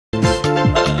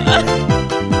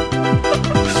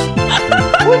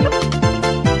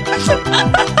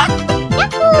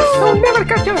I'll never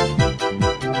catch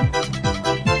us.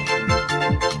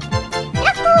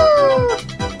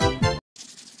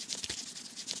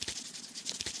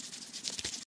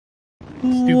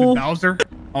 Stupid Bowser.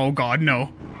 Oh god, no.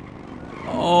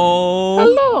 Oh.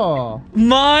 Hello.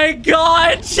 My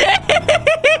god, Jay!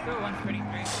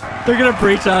 They're gonna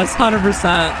breach us, 100%.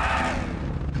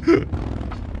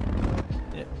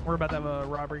 Yeah, we're about to have a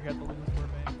robbery at the Luigi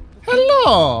Bank.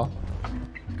 Hello.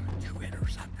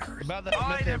 About that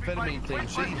methamphetamine thing,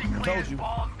 see? I told you.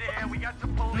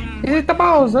 Is it a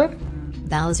Bowser?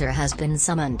 Bowser has been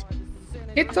summoned.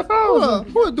 It's a Bowser.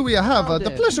 Who do we have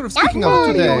the pleasure of speaking of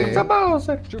Mario, today? it's a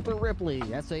Bowser. Trooper Ripley,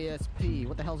 SASP.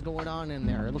 What the hell's going on in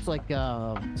there? It looks like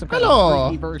some kind Hello. of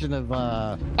freaky version of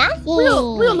We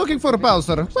are looking for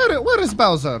Bowser. Where is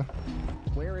Bowser?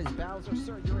 Where is Bowser,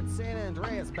 sir? You're in San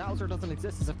Andreas. Bowser doesn't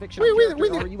exist as a fictional We-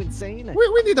 character. Are you insane?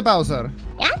 We need a Bowser.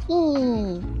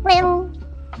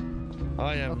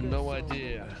 I have no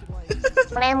idea.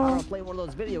 I want to play one of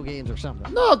those video games or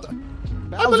something. No, I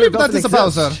Bowser believe that doesn't is a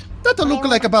exist. Bowser. That'll look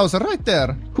like a Bowser right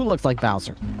there. Who looks like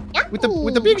Bowser? With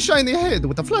the big shiny head,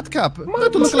 with the flat cap.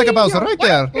 That'll look like a Bowser right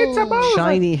there. It's a Bowser.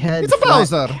 Shiny head, It's a flat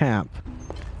Bowser. cap.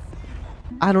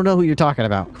 I don't know who you're talking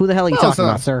about. Who the hell are you Bowser. talking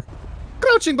about, sir?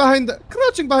 Crouching behind. Are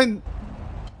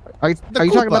you The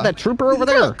talking about Koopa. that trooper over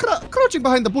there? Crouching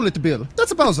behind the bullet bill.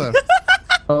 That's a Bowser.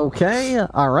 Okay,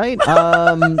 all right.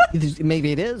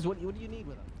 Maybe it is. What do you need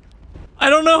with him? I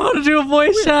don't know how to do a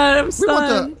voice chat. I'm We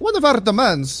stunned. one of our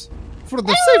demands for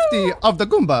the safety of the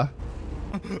Goomba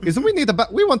is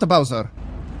we want a Bowser.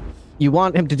 You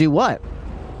want him to do what?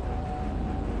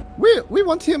 We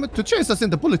want him to chase us in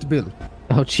the bullet bill.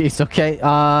 Oh, jeez. Okay.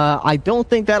 I don't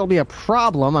think that'll be a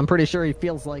problem. I'm pretty sure he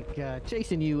feels like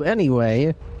chasing you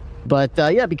anyway. But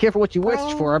yeah, be careful what you wish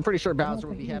for. I'm pretty sure Bowser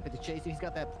would be happy to chase you. He's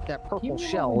got that purple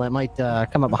shell that might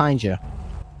come up behind you.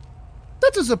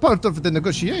 That is a part of the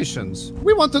negotiations.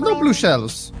 We want no blue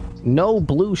shells. No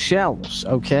blue shells.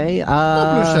 Okay.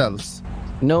 No blue shells.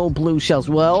 No blue shells.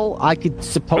 Well, I could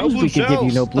suppose we could give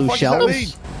you no blue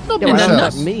shells. No Yeah, blue well, I don't know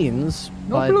what shells. that means.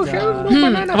 No but, blue shells, no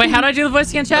banana. Wait, how do I do the voice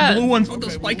again, chat? Blue ones with the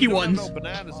spiky ones. No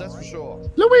bananas, that's for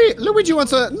sure. Luigi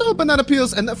wants no banana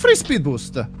peels and a free speed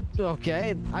boost.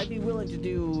 Okay, I'd be willing to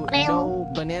do no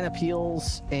banana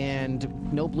peels and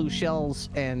no blue shells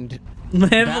and Live,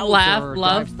 Bowser laugh, drives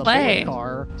love, the play. bullet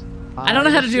car. I don't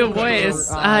know how to do a voice.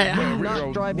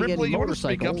 Not driving Ripley, any you want to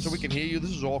speak up motorcycles. so we can hear you?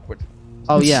 This is awkward.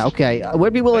 Oh yeah, okay.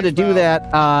 We'd be willing to do that.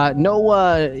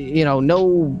 No,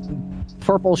 no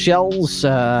purple shells.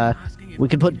 We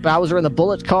could put Bowser in the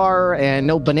bullet car and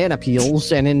no banana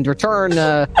peels. And in return,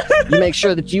 you make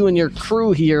sure that you and your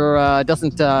crew here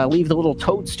doesn't leave the little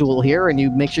toadstool here, and you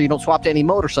make sure you don't swap to any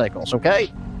motorcycles.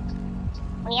 Okay?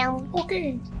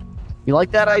 Okay. You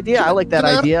like that idea? I like that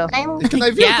idea. Can I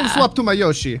Yeah. swap to my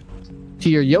Yoshi? To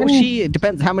your Yoshi, it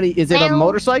depends how many. Is it a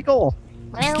motorcycle?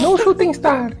 No shooting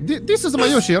star. This is my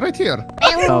Yoshi right here.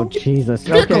 Oh Jesus!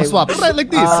 Vehicle Okay. swap, right like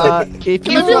this. If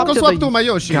Can you I vehicle swap the... to my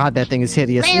Yoshi? God, that thing is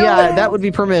hideous. Yeah, that would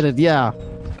be permitted. Yeah,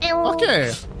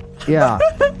 Okay. yeah.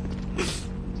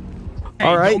 Hey,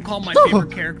 All right. don't call my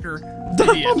favorite character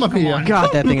idiot. Mamma Come mia. on. God,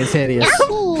 that thing is hideous.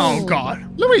 Oh god.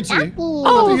 Luigi, come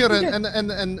over here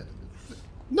and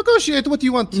negotiate what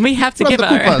you want. We have to from give the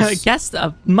our Koopas. guest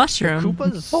a mushroom.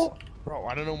 Koopas? Bro,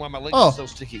 I don't know why my legs Oh. are so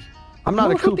sticky. I'm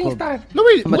not No a shooting Koopa. star.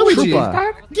 Luigi, I'm a Luigi,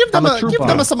 trooper. give them I'm a give trooper.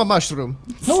 them some mushroom.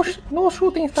 No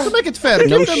shooting star. To make it fair,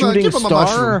 No give them shooting give them a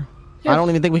mushroom. star. I don't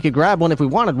even think we could grab one if we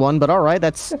wanted one, but all right,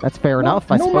 that's fair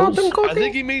enough, I No suppose. mountain I think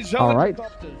coating. he means All right.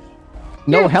 helicopters.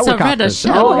 No Yeah, it's a red helicopters.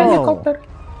 shell. No Oh. helicopter.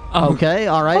 Oh. Okay,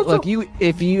 all right. Well, Also-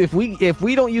 if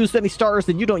we don't use any stars,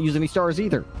 then you don't use any stars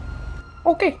either.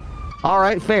 Okay. All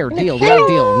right, fair deal. We got a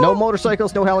deal. No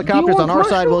motorcycles, no helicopters. want On our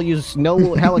side, mushroom? we'll use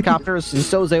no helicopters. And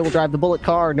Soze will drive the bullet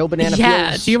car. No banana Yeah,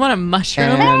 peels. do you want a mushroom?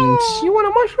 And You want a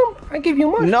mushroom? I give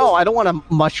you mushroom. no, I don't want a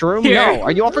mushroom. Here. No,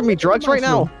 are you offering me drugs right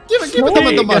now? Give There them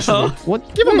the you mushroom. go.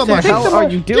 What? Give him a What the mushroom. hell are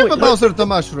you Give doing? a Bowser the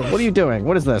mushroom. What are you doing?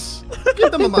 What is this?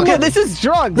 Give them a Okay, mushroom. this is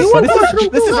drugs. want This mushroom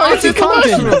is too? No, it's a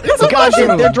OxyContin. mushroom. It's a Goddamn,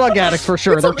 mushroom. they're drug addicts for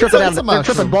sure. It's a- They're tripping it's a they're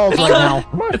tripping mushroom. balls right now.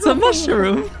 It's a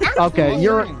mushroom. Okay,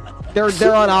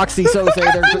 they're on oxy, Soze.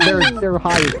 They're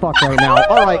high as fuck right now.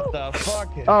 All right. What the fuck?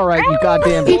 All right, you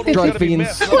goddamn It's drug gotta be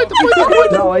fiends. meth.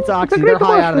 No, it's oxy. They're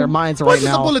high out of their minds right Point to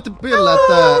the now. bullet bill at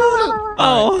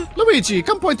Oh. Luigi,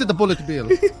 come point to the bullet bill.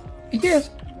 Yes.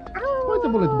 Point the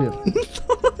bullet bill.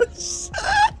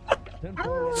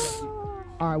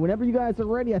 All right, whenever you guys are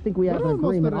ready, I think we have an almost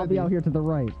agreement. I'll be ready. out here to the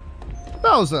right.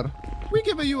 Bowser, we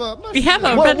give you a mushroom. We have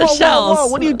a Whoa, red whoa, whoa, shells. whoa,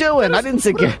 what are you doing? I didn't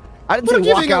I didn't We're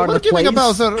say walk giving, out we're of the giving a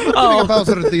place. Bowser. We're giving a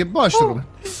Bowser the mushroom.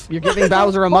 You're giving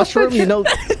Bowser a mushroom. You know,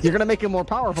 you're gonna make him more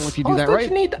powerful if you do that,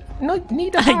 Hostage right?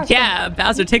 need a pasta. Yeah,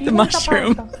 Bowser, take the You want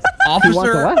mushroom. pasta. You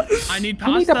want the Officer, what? I need You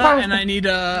need pasta a pasta. and I need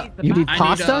a. You need I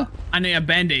pasta? I need a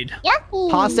band-aid.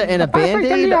 Pasta and a Pasta band-aid?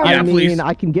 Italiano. I Yeah, mean, please.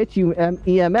 I can get you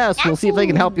EMS. We'll see if they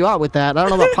can help you out with that. I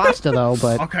don't know about pasta though,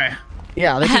 but Okay.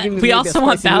 yeah, they can give you We maybe a also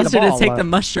want spicy Bowser to meatball, take the What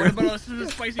mushroom. about a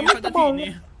spicy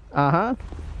fettuccine? Uh-huh.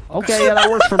 Okay, yeah, that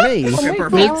works for me. Okay,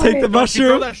 perfect. Take the Don't you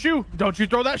throw mushroom. that shoe. Don't you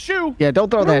throw that shoe. Yeah, don't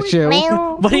throw that shoe.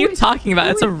 What are you talking about?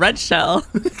 It's a red shell.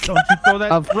 Don't you throw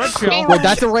that Of- red shell. Wait,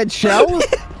 that's a red shell?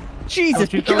 Jesus,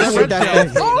 Don't you be throw careful that with that red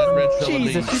thing. shell. That red shell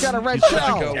Jesus, leaves. she got a red You let it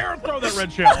shell. go. Aaron, throw that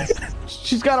red shell.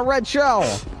 She's got a red shell.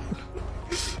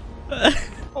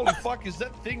 Holy fuck, is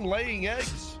that thing laying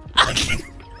eggs?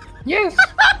 Yes.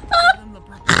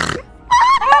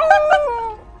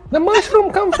 The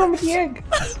mushroom comes from the egg.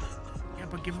 Yeah,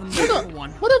 but give them the little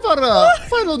one. One of our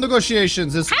final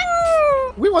negotiations is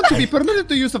we want to be permitted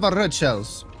to use of our red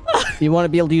shells. You want to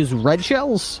be able to use red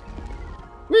shells?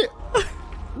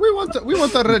 We want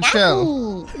a red shell.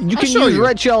 You I'll can show use you.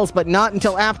 red shells, but not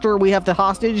until after we have the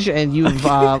hostage and you've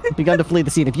begun to flee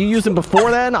the scene. If you use them before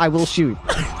then, I will shoot.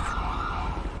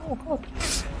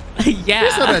 It's a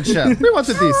Yeah. red shell. We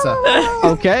wanted these.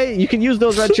 Okay? You can use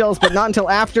those red shells, but not until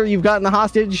after you've gotten the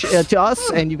hostage to us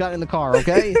and you've gotten in the car,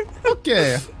 okay?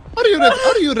 Okay. Are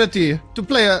you ready to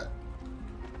play a...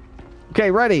 Okay,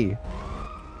 ready.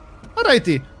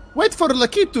 Alrighty. Wait for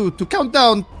Lakitu to count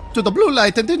down to the blue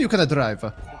light and then you can drive.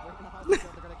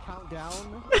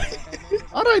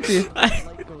 Alrighty.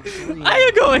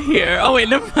 I go here. Oh wait,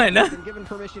 never mind. Given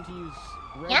permission to use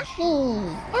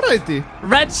Alrighty.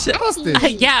 Red shell. Hostage.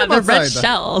 Yeah, Come the red outside.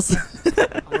 shells.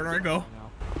 Where do I go?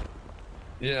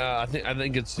 Yeah, I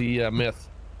think it's the myth.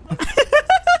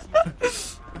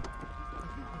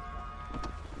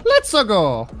 Let's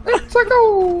go. Let's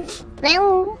go.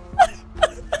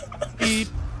 Beep,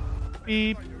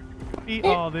 beep, beep.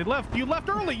 Oh, they left. You left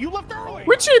early. You left early.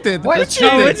 We cheated. What? We Oh,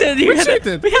 cheated. we did. We We had to-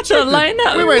 cheated. we had to line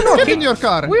up. Wait, get in your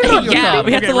car. We're Get in your Yeah, car.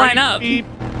 we have to line ready? up. Beep,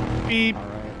 beep,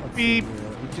 beep,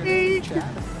 beep.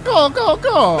 Go, go,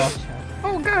 go.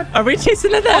 Oh God. Are we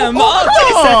chasing them? no.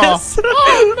 Oh, Jesus!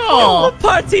 Oh,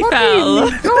 Party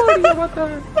foul! Sorry about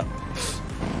that.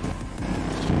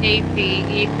 AP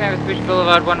East Memphis Beach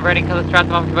Boulevard, one Reading color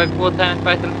stratum occupied full time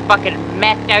by some fucking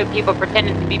messed out people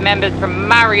pretending to be members from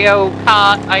Mario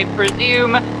Kart, I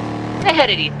presume. They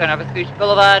headed east on Memphis Beach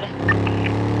Boulevard.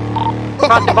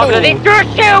 Crossed the popular. They threw a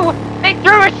shoe! They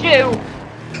threw a shoe!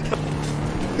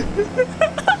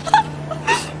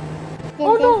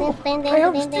 Oh no. I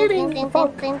am stealing.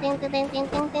 Fuck.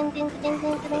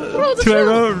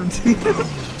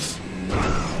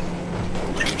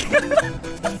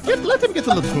 Let him get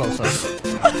a little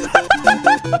closer.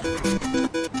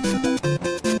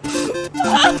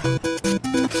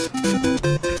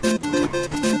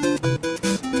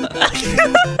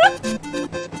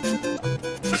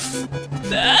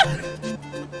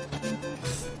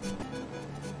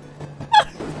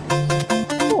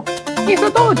 Oh, he's a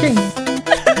dodging.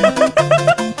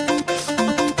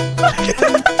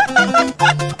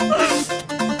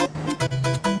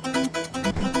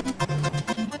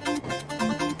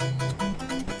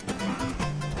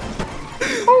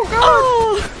 Oh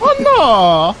God. Oh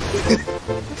no!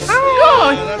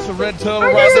 Yeah, that's a red turtle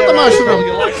right using there. the Asshole. mushroom.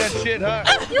 You like that shit, huh?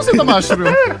 Using the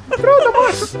mushroom. Throw the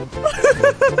mushroom.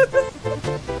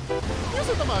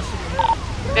 Using the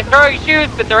mushroom. They're throwing shoes,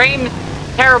 but their aim's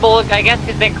terrible, I guess,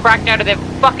 because they cracked out of their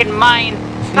fucking minds.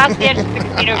 Past the entrance to the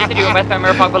casino, continuing westbound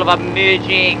Mirror Park Boulevard,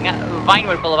 merging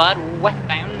Vinewood Boulevard,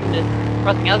 westbound,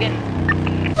 crossing Elgin.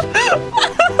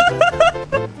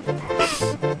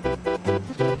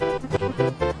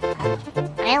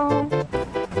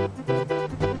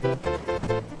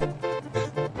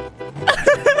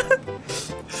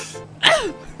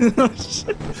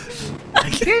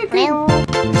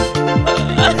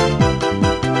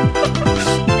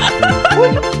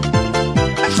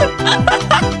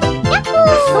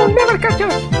 They'll never catch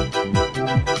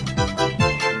us.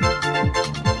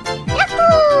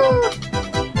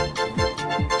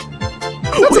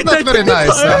 That's not very nice.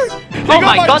 Oh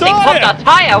my my god, they tire! popped a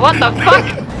tire! What the fuck?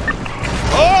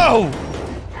 Oh!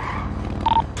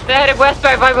 They're headed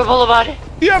westbound Vinewood Boulevard.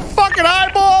 You fucking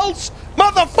eyeballs!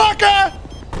 Motherfucker!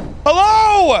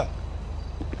 Hello?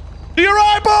 Do your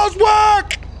eyeballs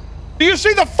work? Do you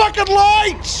see the fucking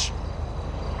lights?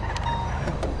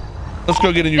 Let's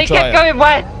go get a new They tire. kept going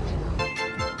west.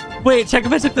 Wait, check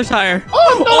if I took the tire.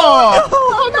 Oh no!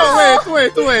 Oh no!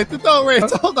 Wait! No, wait!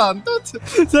 Hold on! Don't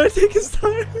Did I take his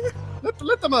tire?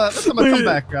 let them come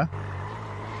back.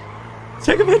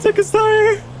 Check if I took his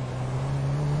tire.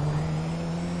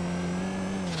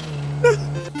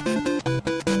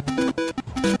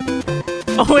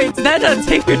 Oh wait, did that not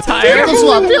take your tire? Vehicle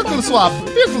swap, vehicle swap,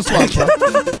 vehicle swap.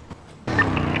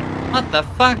 What the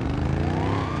fuck?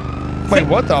 Wait,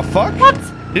 what the fuck? What?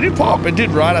 Did it pop? It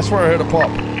did, right? I swear I heard a pop.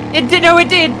 It did. No, it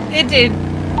did. It did.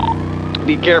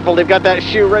 Be careful, they've got that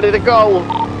shoe ready to go.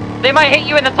 They might hit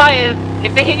you in the tires.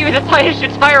 If they hit you in the tires,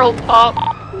 your tire will pop.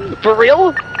 For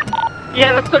real?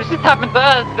 Yeah, that's what just happened to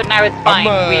us, but now it's fine.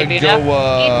 Weirdly enough.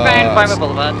 Eastbound Farmer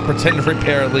Boulevard. Pretend to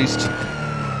repair at least.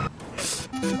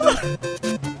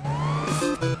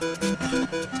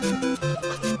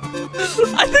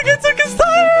 I think I took his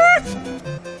tire!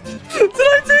 Did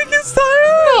I take his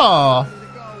tire? Oh.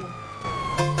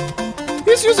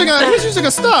 He's using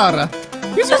a star.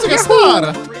 He's using a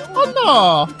star. Oh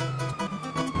no.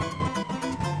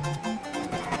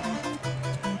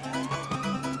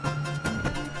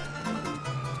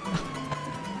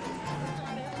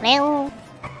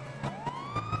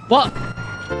 What?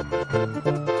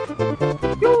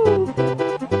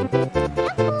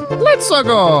 Let's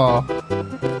go.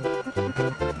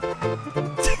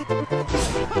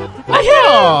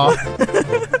 Oh!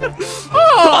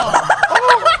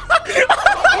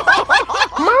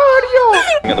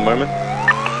 At the moment.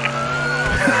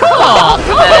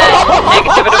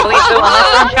 Negatively, so unless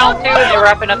they're on channel 2 and they're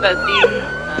wrapping up that scene.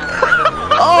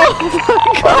 Oh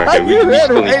my god, Okay, we you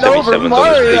still hit need it over 77 on this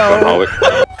police Mario! on Harwick.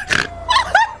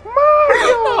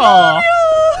 Oh.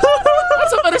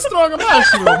 That's a very strong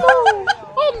mushroom.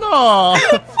 Oh no.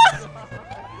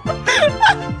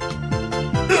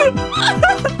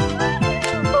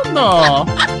 Oh no.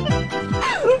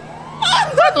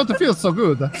 That don't feel so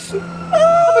good. I'm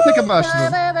gonna take a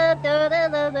mushroom.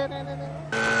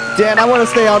 Dan, I want to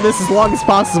stay on this as long as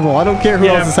possible. I don't care who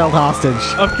Yeah. else is held hostage.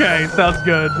 Okay, sounds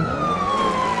good.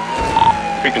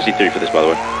 Frequency 3 for this, by the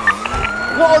way.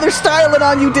 Whoa, they're styling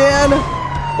on you, Dan!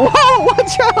 Whoa,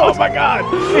 watch out! Oh my god!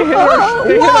 They hit us!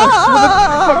 They hit us with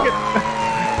a fucking...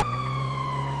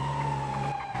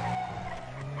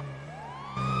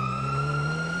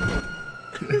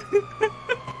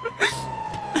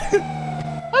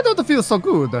 I don't feel so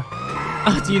good.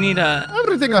 Oh, do you need a...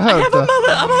 Everything I I hurt. have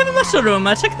a mushroom.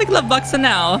 Check the glove box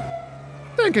now.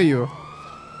 Thank you.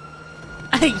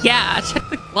 Yeah, check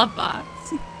the glove box.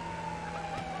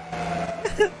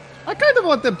 I kind of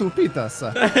want them to beat us.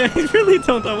 I really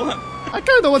don't want... I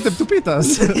kind of want them to beat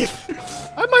us.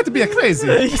 I might be a crazy.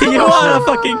 You are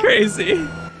fucking crazy.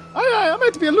 I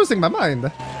might be losing my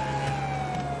mind.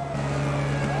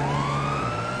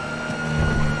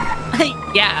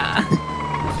 Yeah.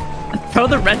 Throw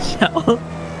the red shell.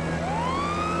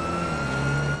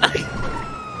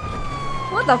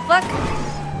 What the fuck?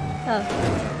 Oh.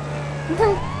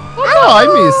 Oh no, I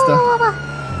missed.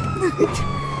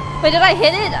 Wait, did I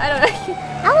hit it? I don't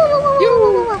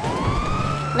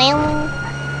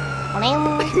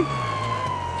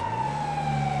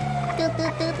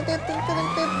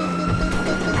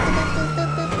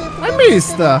I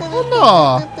missed. Oh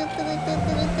no.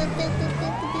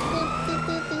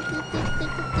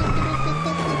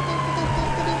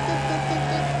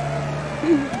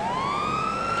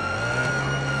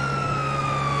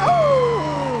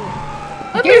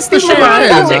 I missed the shot.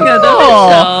 Dodging the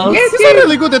Oh, shells. he's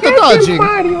really good at the dodging.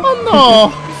 Oh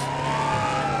no.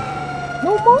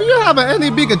 Do you have any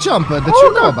big jump that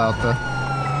you know about?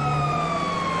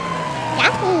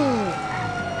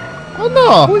 Oh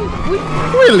no.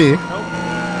 Really?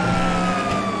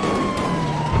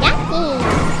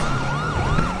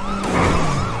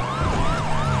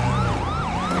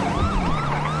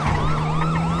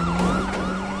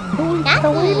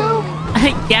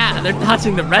 Yeah, they're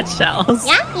dodging the red shells.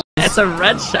 It's a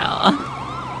red shell.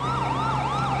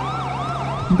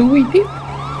 Do we beep?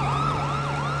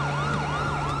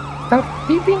 Stop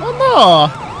beeping. Oh no.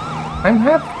 I'm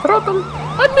half throttle.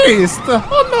 I missed.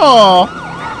 Oh no.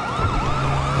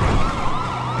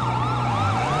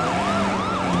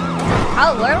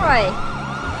 Oh, where am I?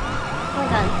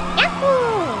 Hold on.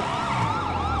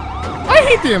 I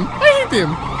hit him. I hit him.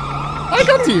 I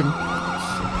got him.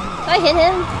 I hit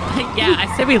him. Yeah, I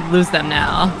say we lose them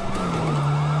now.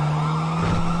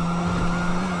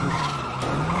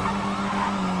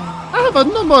 I have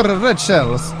no more red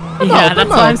shells. Come Yeah, out, that's come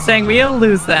why I'm out. saying we'll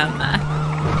lose them.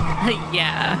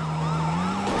 Yeah.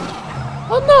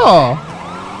 Oh no.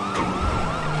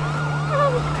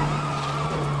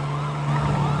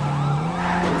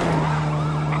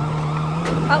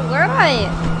 Oh, where am I?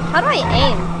 How do I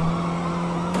aim?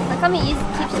 How come it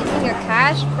keeps using your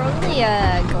cash? Probably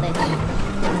a glitch.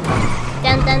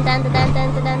 Dun dun dun dun dun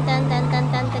dun dun dun dun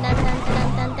dun dun dun dun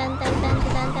dun dun dun dun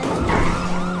dun dun dun.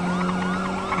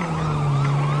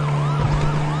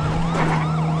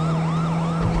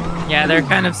 Yeah, they're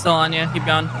kind of still on you. Keep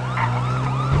going.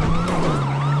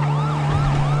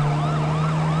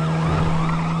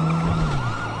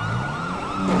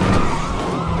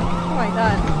 Oh my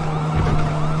god.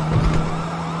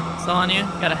 Still on you.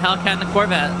 Got a Hellcat and a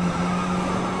Corvette.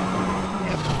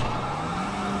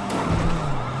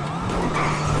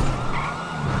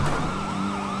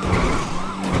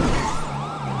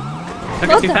 Took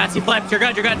it too fast. You flipped. You're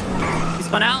good. You're good. You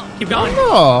spun out. Keep going.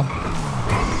 Oh.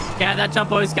 Yeah, that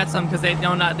jump always gets them because they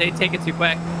don't. They take it too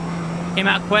quick. Came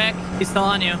out quick. He's still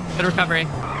on you. Good recovery.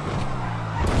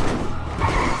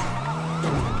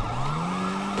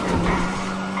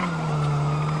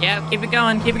 Yeah, keep it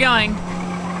going. Keep it going.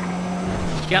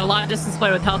 You got a lot of distance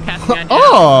play with Hellcats behind you.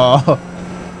 Oh.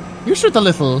 You shoot a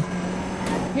little.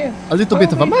 Yes. A little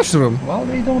bit of a mushroom. Well,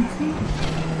 they don't see.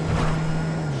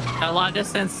 Got a lot of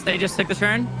distance. They just took the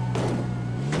turn.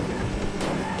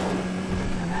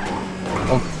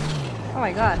 Oh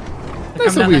my god. They're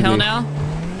coming down the hill now.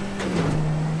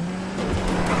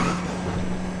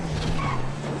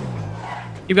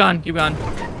 Keep going. Keep going.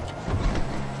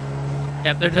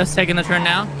 Yep, they're just taking the turn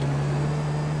now.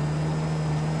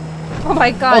 Oh my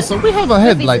god. Also, we have our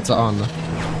headlights on.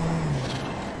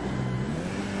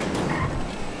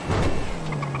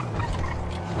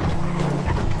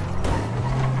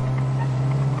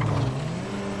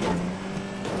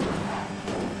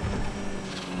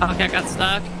 Okay, I got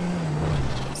stuck.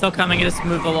 Still coming. You just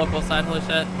moved the local side. Holy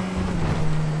shit.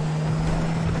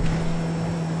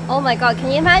 Oh my god, can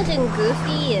you imagine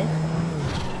Goofy?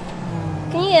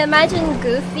 Can you imagine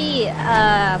Goofy,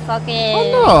 fucking... Oh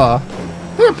no!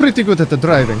 They're pretty good at the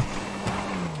driving.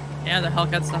 Yeah, the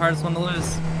Hellcat's the hardest one to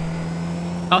lose.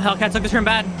 Oh, Hellcat took the turn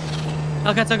bad.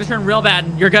 Hellcat took the turn real bad.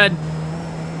 You're good.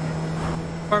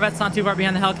 Corvette's not too far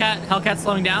behind the Hellcat. Hellcat's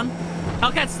slowing down.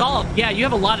 Hellcat stalled. Yeah, you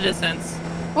have a lot of distance.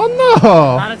 Oh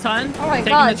no! Not a ton. Oh my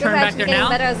Taking god, the turn back there now.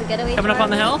 better as a getaway Coming up on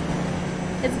the hill.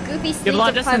 It's Goofy You have a lot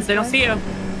of distance. They don't see you.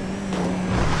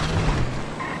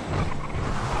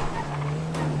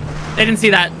 They didn't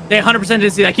see that. They 100%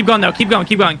 didn't see that. Keep going though. Keep going.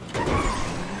 Keep going.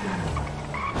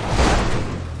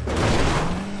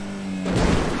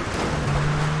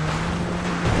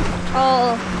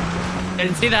 Oh. They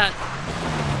didn't see that.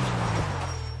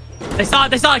 They saw it.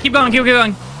 They saw it. Keep going. Keep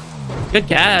going. Good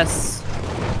guess.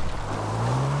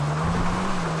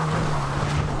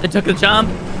 They took the jump.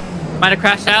 Might have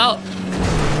crashed out.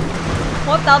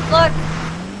 What the fuck?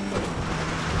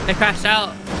 They crashed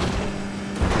out.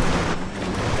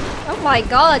 Oh my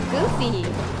god, Goofy.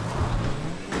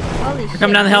 Holy shit. They're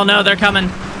coming down the hill. No, they're coming.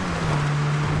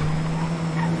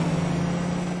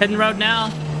 Hidden road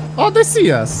now. Oh, they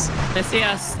see us. They see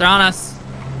us. They're on us.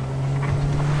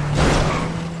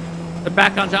 They're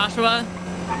back on Joshua.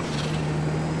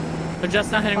 They're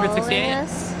just not hitting Route 68.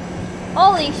 Us?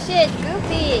 Holy shit,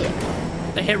 Goofy.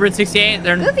 They hit Route 68.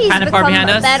 They're Goofy's kind of far behind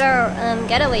us. become a better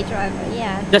getaway driver,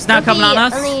 yeah. Just now coming on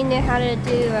us. Only knew how to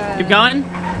do Keep going.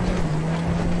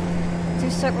 do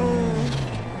certain...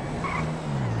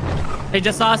 They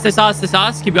just saw us. They saw us. They saw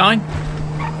us. Keep going.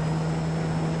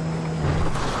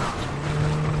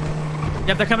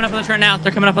 Yep, they're coming up on the turn now.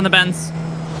 They're coming up on the bends.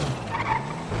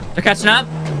 They're catching up.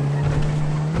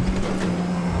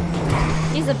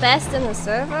 He's the best in the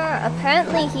server.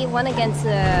 Apparently he won against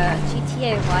a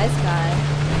GTA wise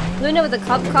guy. Luna with the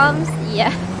cop comms?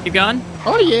 Yeah. Keep going.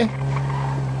 Oh yeah.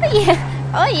 Oh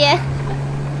yeah. Oh yeah.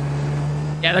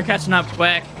 Yeah, they're catching up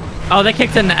quick. Oh, they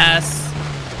kicked in the S.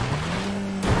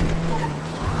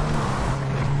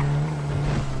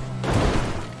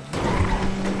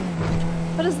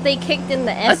 What is they kicked in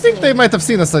the S? I think they might have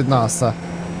seen us at NASA.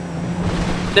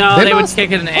 No, they would must-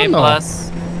 kick it an A+. Oh, no.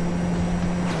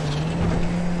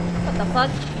 What the fuck?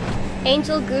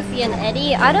 Angel, Goofy, and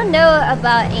Eddie? I don't know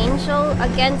about Angel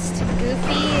against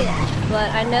Goofy, but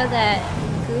I know that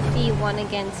Goofy won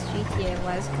against GTA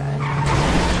wise guy.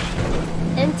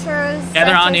 Interceptors Yeah,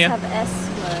 they're on you. have S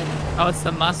mode. Oh, it's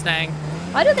the Mustang.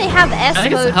 Why do they have S I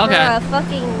think it's mode the for Hellcat. a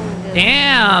fucking...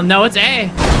 Damn, no, it's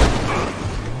A.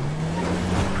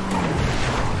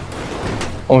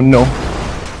 Oh no.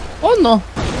 Oh no.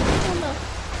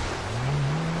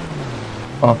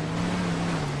 Oh.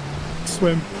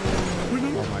 Swim.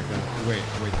 Oh my god. Wait,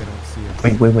 they don't see us.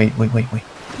 Wait.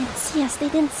 They didn't see us, they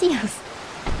didn't see us.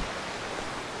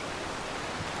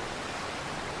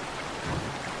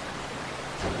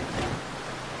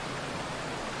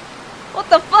 What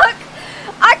the fuck?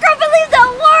 I can't believe that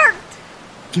worked!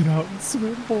 Get out and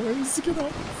swim, boys. Get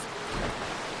out.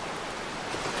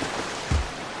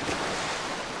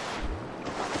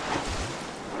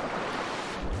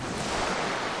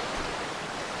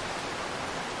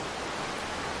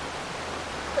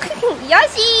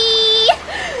 Yoshi!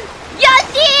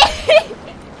 Yoshi!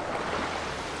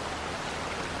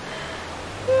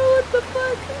 Oh, what the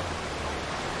fuck?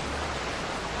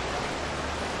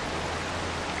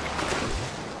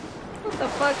 What the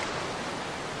fuck?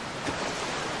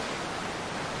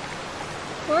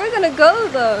 Where are we gonna go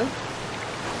though?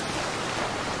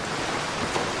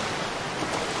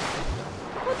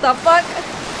 What the fuck?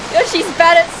 Yoshi's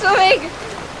bad at swimming!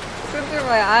 Swim through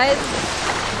my eyes?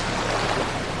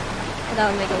 That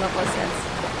would make a lot more sense.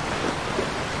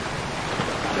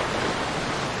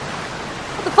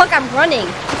 What the fuck? I'm running!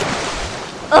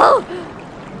 Oh!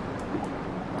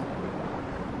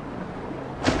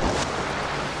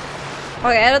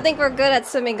 Okay, I don't think we're good at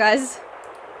swimming, guys.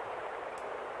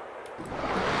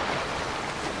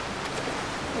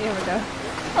 Here we go.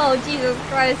 Oh, Jesus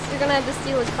Christ. You're gonna have to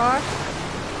steal a car?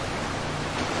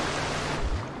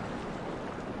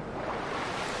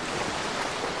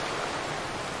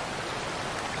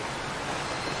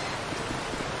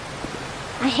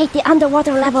 I hate the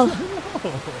underwater level.